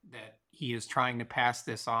 that he is trying to pass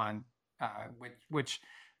this on, which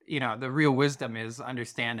the real wisdom is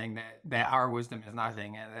understanding that our wisdom is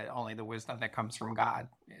nothing, and that only the wisdom that comes from God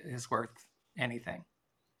is worth anything.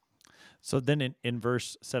 So then in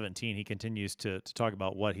verse 17, he continues to talk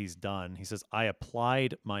about what he's done. He says, I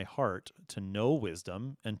applied my heart to know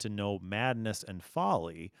wisdom and to know madness and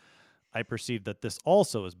folly. I perceive that this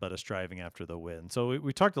also is but a striving after the wind. So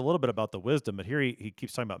we talked a little bit about the wisdom, but here he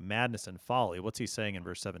keeps talking about madness and folly. What's he saying in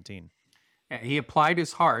verse 17? He applied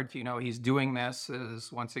his heart. He's doing this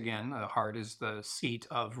as, once again, the heart is the seat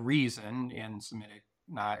of reason in Semitic,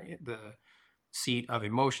 not the seat of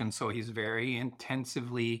emotion. So he's very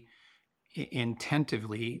intentively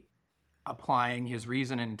applying his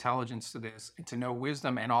reason and intelligence to this, and to know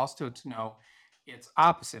wisdom, and also to know its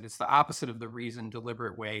opposite. It's the opposite of the reasoned,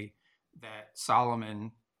 deliberate way that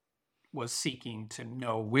Solomon was seeking to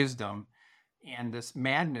know wisdom. And this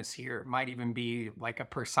madness here might even be like a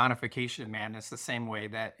personification of madness, the same way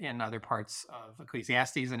that in other parts of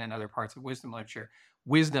Ecclesiastes and in other parts of wisdom literature,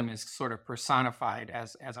 wisdom is sort of personified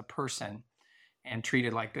as a person and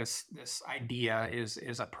treated like this idea is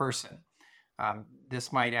a person.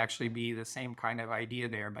 This might actually be the same kind of idea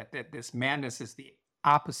there, but that this madness is the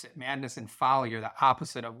opposite. Madness and folly are the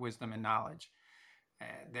opposite of wisdom and knowledge.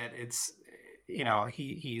 That it's,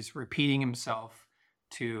 he's repeating himself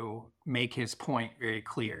to make his point very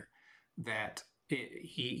clear, that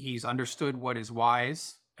he's understood what is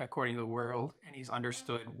wise according to the world, and he's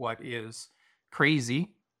understood what is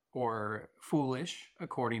crazy or foolish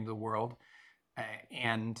according to the world.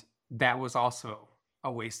 And that was also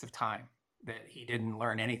a waste of time, that he didn't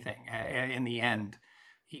learn anything. In the end,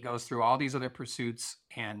 he goes through all these other pursuits,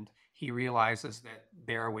 and he realizes that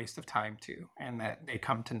they're a waste of time too, and that they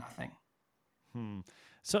come to nothing.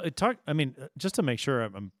 So just to make sure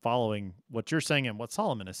I'm following what you're saying and what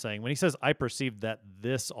Solomon is saying, when he says, I perceive that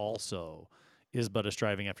this also is but a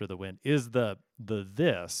striving after the wind, is the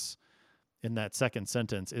this in that second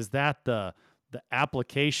sentence, is that the the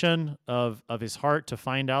application of his heart to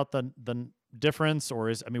find out the difference,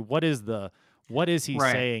 or what is he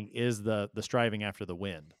Right. saying is the striving after the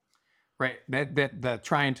wind? Right. That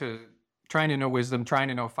trying to know wisdom, trying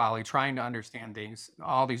to know folly, trying to understand things.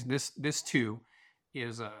 All these. This too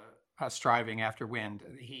is a striving after wind.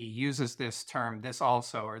 He uses this term, this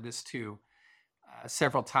also, or this too,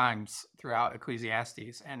 several times throughout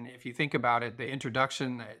Ecclesiastes. And if you think about it, the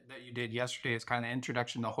introduction that you did yesterday is kind of the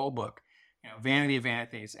introduction to the whole book. Vanity of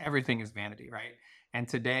vanities, everything is vanity, right? And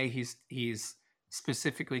today he's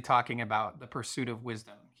specifically talking about the pursuit of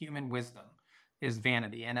wisdom. Human wisdom is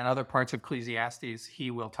vanity. And in other parts of Ecclesiastes, he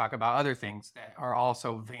will talk about other things that are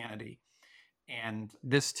also vanity. And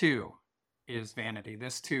this too is vanity.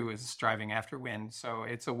 This too is striving after wind. So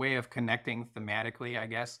it's a way of connecting thematically, I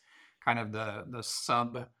guess, kind of the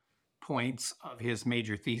sub points of his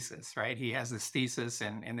major thesis, right? He has this thesis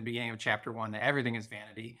in the beginning of chapter 1 that everything is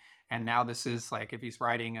vanity. And now this is like if he's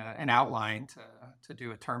writing an outline to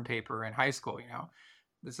do a term paper in high school,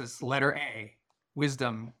 this is letter A,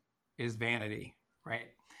 wisdom is vanity, right?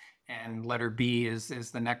 And letter B is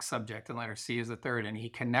the next subject, and letter C is the third. And he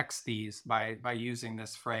connects these by using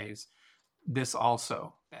this phrase, this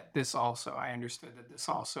also, that this also, I understood that this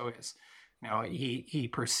also is. He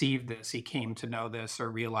perceived this, he came to know this or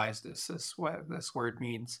realized this is what this word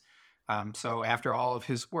means. So after all of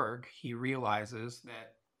his work, he realizes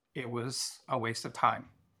that it was a waste of time.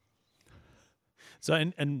 So,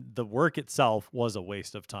 and the work itself was a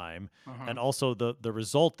waste of time, and also the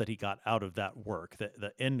result that he got out of that work,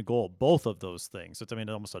 the end goal, both of those things. So it's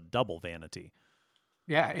almost a double vanity.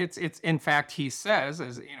 Yeah, it's in fact, he says,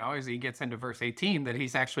 as he gets into verse 18, that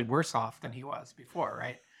he's actually worse off than he was before,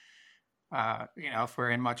 right? For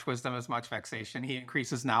in much wisdom is much vexation. He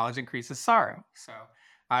increases knowledge, increases sorrow. So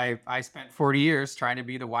I spent 40 years trying to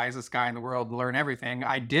be the wisest guy in the world and learn everything.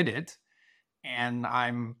 I did it, and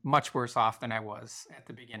I'm much worse off than I was at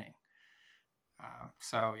the beginning.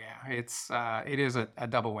 So yeah, it is a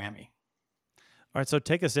double whammy. All right, so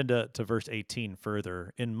take us into verse 18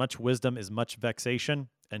 further. In much wisdom is much vexation,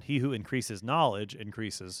 and he who increases knowledge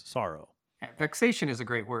increases sorrow. Yeah, vexation is a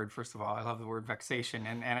great word, first of all. I love the word vexation.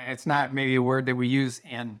 And it's not maybe a word that we use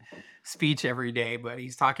in speech every day, but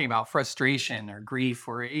he's talking about frustration or grief,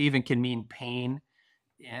 or it even can mean pain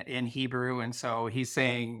in Hebrew. And so he's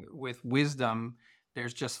saying with wisdom,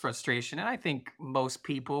 there's just frustration. And I think most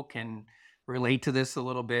people can relate to this a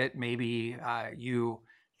little bit. Maybe you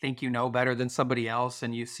think you know better than somebody else,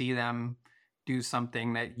 and you see them do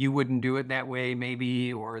something that you wouldn't do it that way,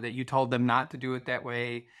 maybe, or that you told them not to do it that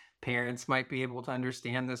way. Parents might be able to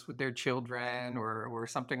understand this with their children or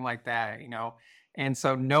something like that, And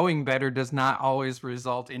so knowing better does not always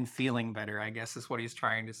result in feeling better, I guess is what he's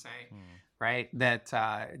trying to say, right? That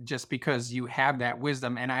just because you have that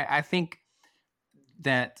wisdom, and I think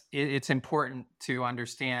that it's important to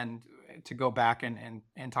understand, to go back and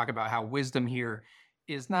talk about how wisdom here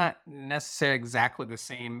is not necessarily exactly the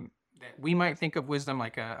same that we might think of wisdom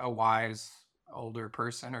like a wise older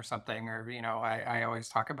person or something, or I always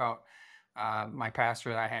talk about my pastor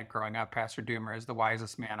that I had growing up, Pastor Doomer, is the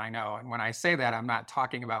wisest man I know. And when I say that, I'm not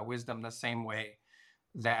talking about wisdom the same way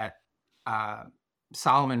that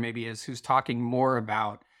Solomon maybe is, who's talking more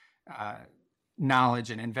about knowledge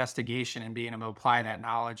and investigation and being able to apply that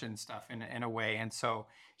knowledge and stuff in a way. And so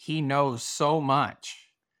he knows so much,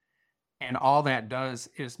 and all that does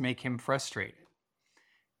is make him frustrated.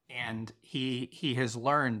 And he has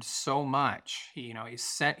learned so much. He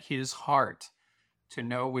set his heart to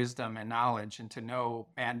know wisdom and knowledge and to know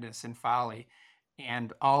madness and folly.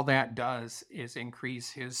 And all that does is increase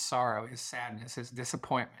his sorrow, his sadness, his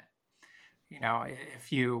disappointment.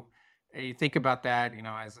 If you think about that,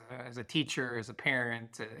 as a teacher, as a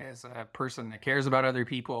parent, as a person that cares about other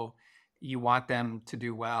people, you want them to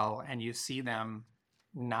do well, and you see them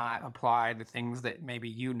not apply the things that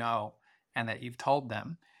maybe and that you've told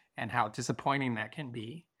them, and how disappointing that can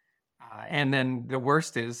be. And then the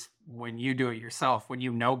worst is when you do it yourself, when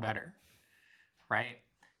you know better, right?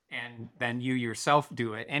 And then you yourself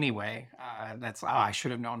do it anyway. I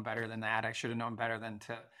should have known better than that. I should have known better than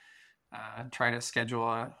to try to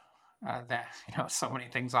schedule so many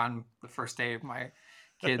things on the first day of my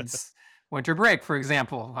kids' winter break, for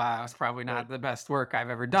example. It's probably not the best work I've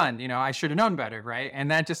ever done. I should have known better, right?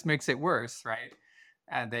 And that just makes it worse, right?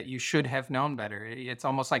 That you should have known better. It's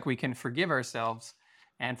almost like we can forgive ourselves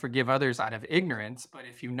and forgive others out of ignorance. But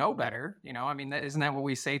if you know better, isn't that what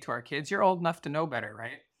we say to our kids? You're old enough to know better,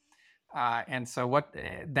 right? And so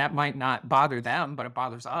that might not bother them, but it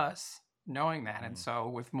bothers us knowing that. And so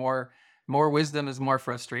with more wisdom is more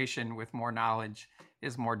frustration. With more knowledge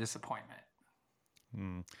is more disappointment.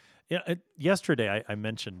 Yesterday I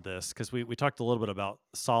mentioned this because we talked a little bit about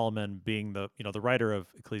Solomon being the writer of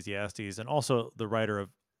Ecclesiastes and also the writer of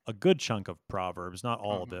a good chunk of Proverbs, not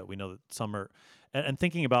all of Mhm. it. We know that some are, and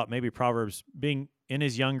thinking about maybe Proverbs being in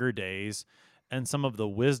his younger days and some of the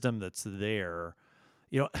wisdom that's there.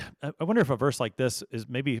 I wonder if a verse like this is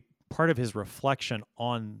maybe part of his reflection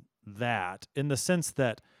on that, in the sense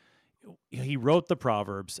that he wrote the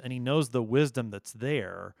Proverbs and he knows the wisdom that's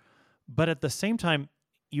there, but at the same time,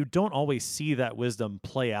 you don't always see that wisdom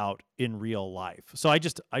play out in real life. So I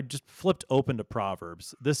just flipped open to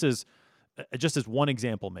Proverbs. This is just as one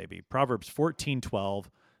example, maybe Proverbs 14:12,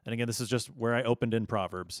 and again, this is just where I opened in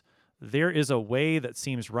Proverbs. There is a way that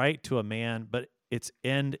seems right to a man, but its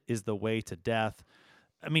end is the way to death.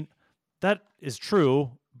 I mean, that is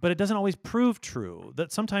true, but it doesn't always prove true.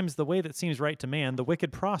 That sometimes the way that seems right to man, the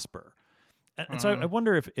wicked prosper. And so I Mhm.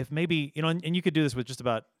 wonder if maybe, and you could do this with just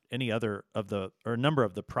about any other or a number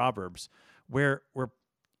of the Proverbs where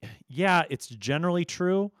yeah, it's generally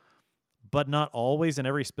true, but not always in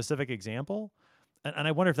every specific example. And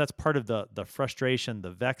I wonder if that's part of the frustration,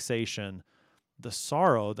 the vexation, the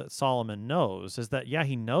sorrow that Solomon knows, is that, yeah,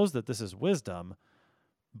 he knows that this is wisdom,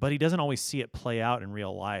 but he doesn't always see it play out in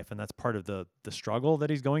real life. And that's part of the struggle that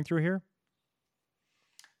he's going through here.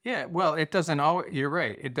 Yeah, well, it doesn't always, you're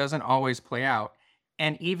right. It doesn't always play out.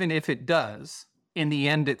 And even if it does, in the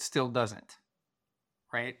end, it still doesn't,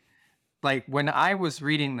 right? Like when I was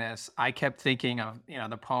reading this, I kept thinking of,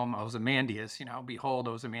 the poem Ozymandias, behold,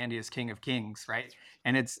 Ozymandias, King of Kings, right?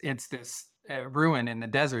 And it's this ruin in the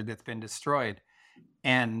desert that's been destroyed.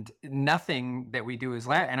 And nothing that we do is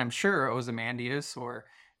and I'm sure Ozymandias or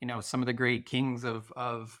some of the great kings of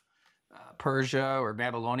Persia or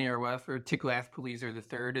Babylonia or whatever, Tiglath-Pileser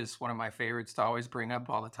III is one of my favorites to always bring up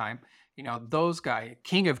all the time. Those guys,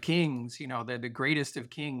 King of Kings, they're the greatest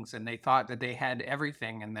of kings, and they thought that they had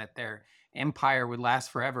everything and that their empire would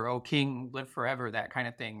last forever. Oh, king, live forever, that kind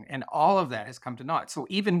of thing. And all of that has come to naught. So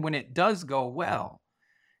even when it does go well,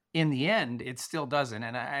 in the end, it still doesn't.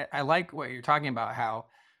 And I like what you're talking about, how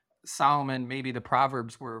Solomon, maybe the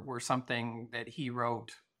Proverbs were something that he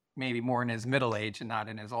wrote maybe more in his middle age and not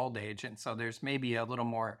in his old age. And so there's maybe a little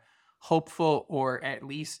more hopeful or at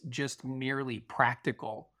least just merely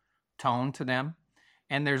practical tone to them.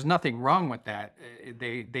 And there's nothing wrong with that.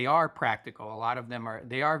 They are practical. A lot of them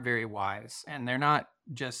they are very wise, and they're not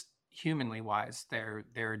just humanly wise. They're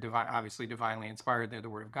divine, obviously divinely inspired. They're the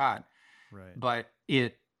word of God. Right. But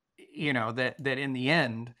that in the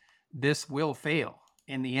end, this will fail.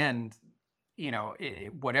 In the end,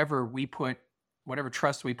 whatever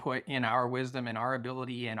trust we put in our wisdom and our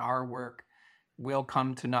ability and our work will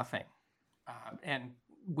come to nothing. And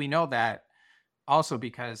we know that also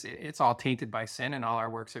because it's all tainted by sin, and all our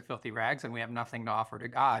works are filthy rags, and we have nothing to offer to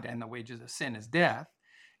God, and the wages of sin is death.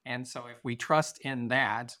 And so if we trust in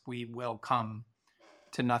that, we will come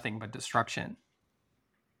to nothing but destruction.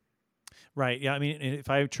 Right. Yeah. I mean, if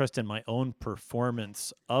I trust in my own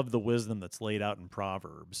performance of the wisdom that's laid out in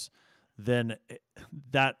Proverbs, then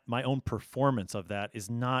that my own performance of that is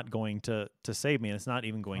not going to save me, and it's not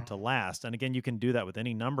even going to last. And again, you can do that with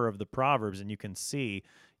any number of the Proverbs, and you can see,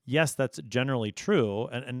 yes, that's generally true,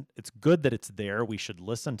 and it's good that it's there. We should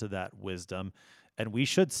listen to that wisdom, and we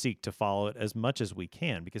should seek to follow it as much as we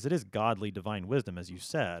can, because it is godly, divine wisdom, as you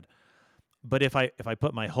said. But if I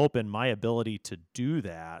put my hope in my ability to do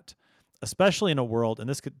that, especially in a world, and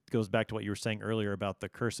this goes back to what you were saying earlier about the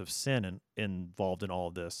curse of sin involved in all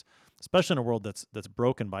of this, especially in a world that's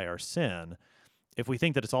broken by our sin, if we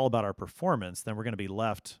think that it's all about our performance, then we're going to be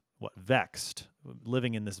left, vexed,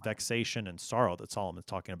 living in this vexation and sorrow that Solomon's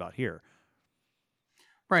talking about here.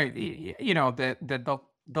 Right.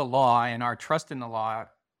 The law and our trust in the law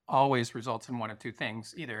always results in one of two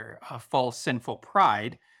things: either a false sinful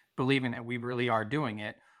pride, believing that we really are doing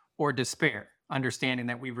it, or despair, understanding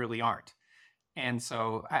that we really aren't. And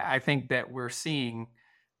so I think that we're seeing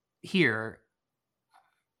here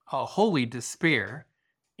a holy despair,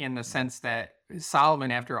 in the sense that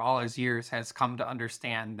Solomon, after all his years, has come to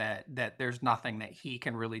understand that there's nothing that he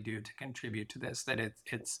can really do to contribute to this, that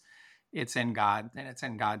it's in God, and it's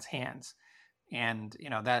in God's hands. And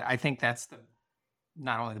that, I think that's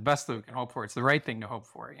not only the best that we can hope for, it's the right thing to hope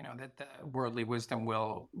for, that the worldly wisdom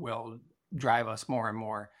will drive us more and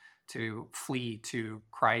more to flee to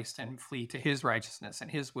Christ and flee to his righteousness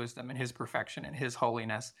and his wisdom and his perfection and his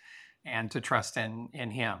holiness, and to trust in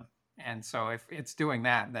him. And so if it's doing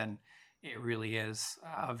that, then it really is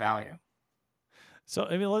of value. So,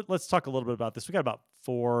 I mean, let's talk a little bit about this. We got about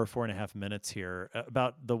 4.5 minutes here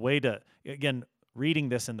about the way to, again, reading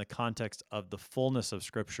this in the context of the fullness of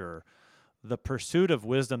Scripture. the pursuit of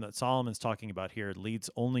wisdom that Solomon's talking about here leads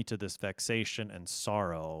only to this vexation and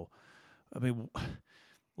sorrow. I mean,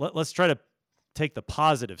 let's try to take the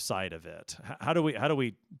positive side of it. How do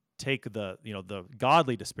we take the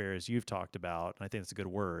godly despair, as you've talked about, and I think that's a good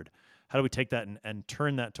word. How do we take that and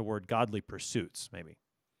turn that toward godly pursuits, maybe?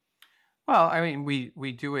 Well, I mean,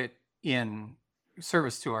 we do it in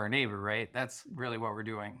service to our neighbor, right? That's really what we're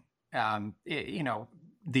doing.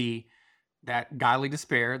 That godly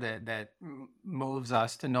despair that moves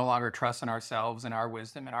us to no longer trust in ourselves and our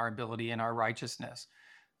wisdom and our ability and our righteousness,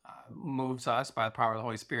 moves us by the power of the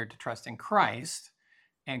Holy Spirit to trust in Christ,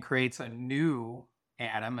 and creates a new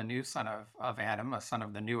Adam, a new son of Adam, a son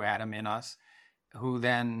of the new Adam in us, who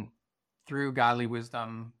then, through godly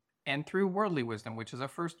wisdom and through worldly wisdom, which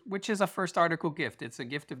is a first article gift. It's a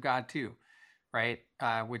gift of God too, right?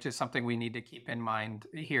 Which is something we need to keep in mind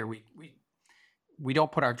here. We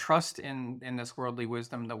don't put our trust in this worldly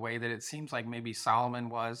wisdom the way that it seems like maybe Solomon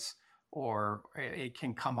was, or it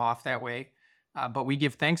can come off that way. But we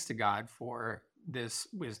give thanks to God for this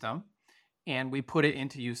wisdom, and we put it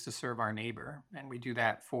into use to serve our neighbor. And we do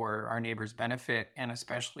that for our neighbor's benefit, and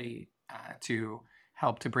especially to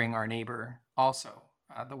help to bring our neighbor also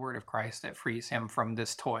the word of Christ that frees him from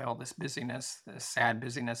this toil, this busyness, this sad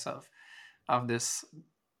busyness of this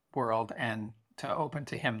world, and to open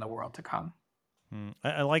to him the world to come.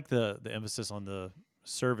 I like the emphasis on the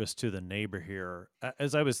service to the neighbor here. And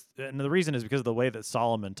the reason is because of the way that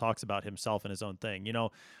Solomon talks about himself and his own thing.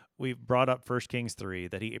 We've brought up 1 Kings 3,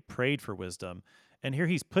 that he prayed for wisdom, and here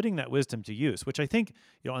he's putting that wisdom to use, which I think,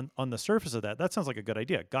 on the surface of that sounds like a good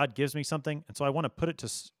idea. God gives me something, and so I want to put it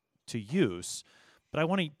to use, but I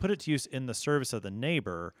want to put it to use in the service of the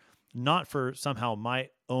neighbor, not for somehow my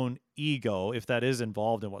own ego, if that is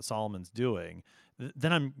involved in what Solomon's doing.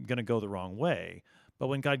 Then I'm going to go the wrong way. But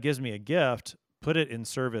when God gives me a gift, put it in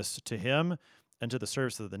service to him and to the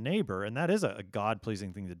service of the neighbor, and that is a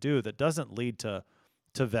God-pleasing thing to do that doesn't lead to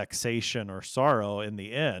vexation or sorrow in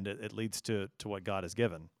the end. It leads to what God has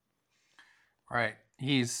given. Right.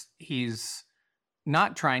 He's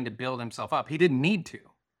not trying to build himself up. He didn't need to,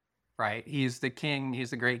 right? He's the king.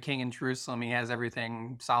 He's the great king in Jerusalem. He has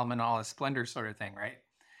everything, Solomon, all his splendor sort of thing, right?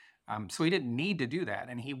 So he didn't need to do that.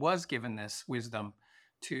 And he was given this wisdom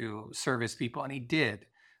to serve his people, and he did.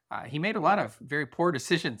 He made a lot of very poor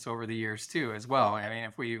decisions over the years too, as well. I mean,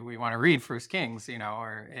 if we want to read 1 Kings,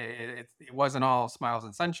 or it wasn't all smiles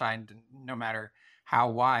and sunshine, no matter how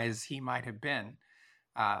wise he might have been.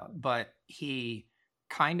 But he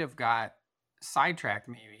kind of got sidetracked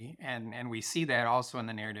maybe, and we see that also in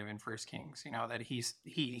the narrative in 1 Kings. That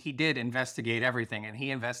he did investigate everything, and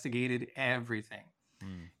he investigated everything.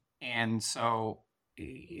 And so,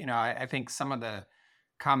 I think some of the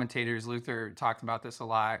commentators, Luther talked about this a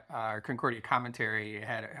lot. Concordia Commentary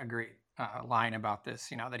had a great line about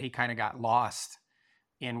this, that he kind of got lost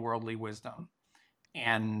in worldly wisdom.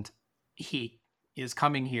 And he is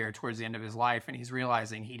coming here towards the end of his life, and he's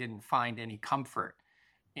realizing he didn't find any comfort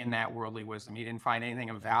in that worldly wisdom. He didn't find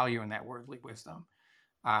anything of value in that worldly wisdom.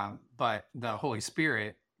 But the Holy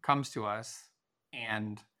Spirit comes to us,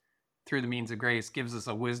 and through the means of grace gives us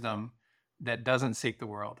a wisdom that doesn't seek the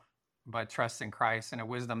world, but trusts in Christ, and a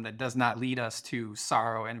wisdom that does not lead us to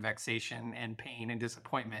sorrow and vexation and pain and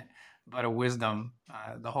disappointment, but a wisdom,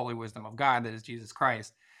 the holy wisdom of God, that is Jesus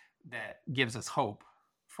Christ, that gives us hope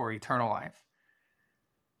for eternal life.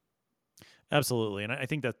 Absolutely. And I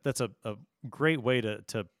think that's a great way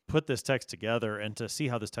to put this text together, and to see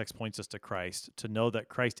how this text points us to Christ, to know that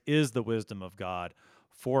Christ is the wisdom of God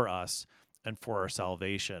for us and for our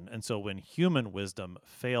salvation. And so when human wisdom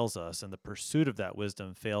fails us, and the pursuit of that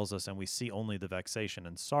wisdom fails us, and we see only the vexation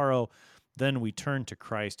and sorrow, then we turn to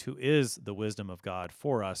Christ, who is the wisdom of God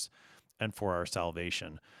for us and for our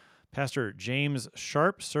salvation. Pastor James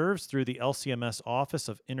Sharp serves through the LCMS Office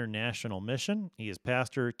of International Mission. He is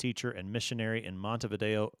pastor, teacher, and missionary in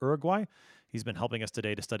Montevideo, Uruguay. He's been helping us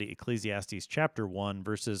today to study Ecclesiastes chapter 1,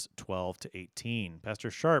 verses 12 to 18. Pastor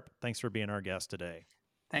Sharp, thanks for being our guest today.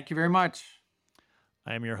 Thank you very much.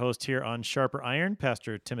 I am your host here on Sharper Iron,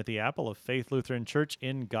 Pastor Timothy Appel of Faith Lutheran Church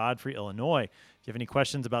in Godfrey, Illinois. If you have any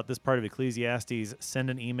questions about this part of Ecclesiastes, send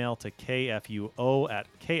an email to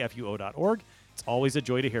kfuo@kfuo.org. It's always a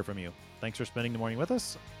joy to hear from you. Thanks for spending the morning with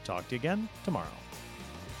us. Talk to you again tomorrow.